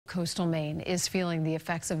Coastal Maine is feeling the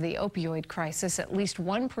effects of the opioid crisis. At least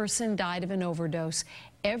one person died of an overdose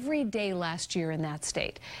every day last year in that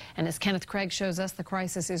state. And as Kenneth Craig shows us, the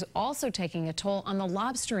crisis is also taking a toll on the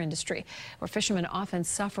lobster industry, where fishermen often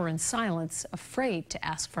suffer in silence, afraid to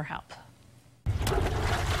ask for help.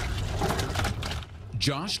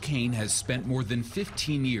 Josh Kane has spent more than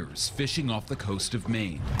 15 years fishing off the coast of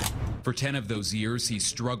Maine. For 10 of those years, he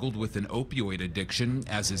struggled with an opioid addiction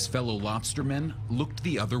as his fellow lobstermen looked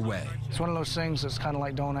the other way. It's one of those things that's kind of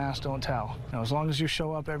like don't ask, don't tell. As long as you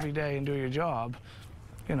show up every day and do your job,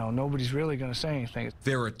 nobody's really going to say anything.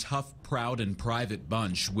 They're a tough, proud, and private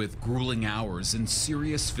bunch with grueling hours and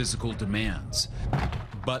serious physical demands.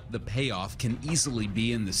 But the payoff can easily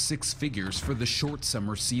be in the six figures for the short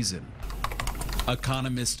summer season.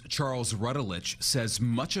 Economist Charles Rutledge says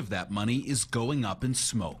much of that money is going up in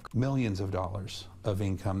smoke. Millions of dollars of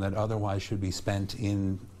income that otherwise should be spent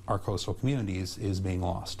in our coastal communities is being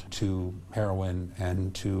lost to heroin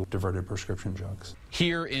and to diverted prescription drugs.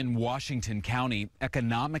 Here in Washington County,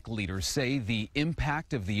 economic leaders say the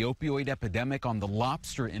impact of the opioid epidemic on the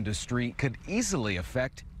lobster industry could easily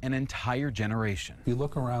affect an entire generation. If you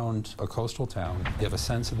look around a coastal town, you have a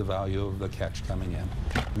sense of the value of the catch coming in.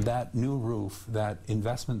 That new roof, that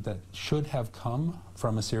investment that should have come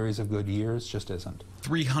from a series of good years just isn't.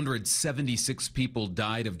 376 people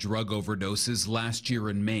died of drug overdoses last year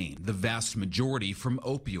in Maine, the vast majority from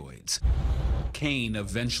opioids. Kane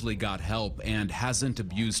eventually got help and hasn't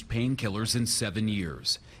abused painkillers in 7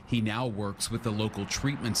 years. He now works with the local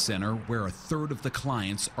treatment center where a third of the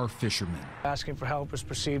clients are fishermen. Asking for help is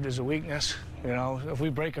perceived as a weakness. If we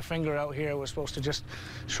break a finger out here, we're supposed to just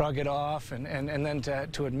shrug it off, and then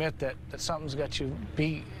to admit that something's got you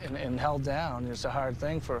beat and held down is a hard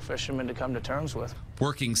thing for a fisherman to come to terms with.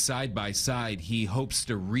 Working side by side, he hopes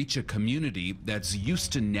to reach a community that's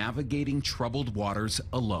used to navigating troubled waters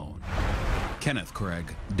alone. Kenneth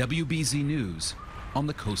Craig, WBZ News, on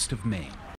the coast of Maine.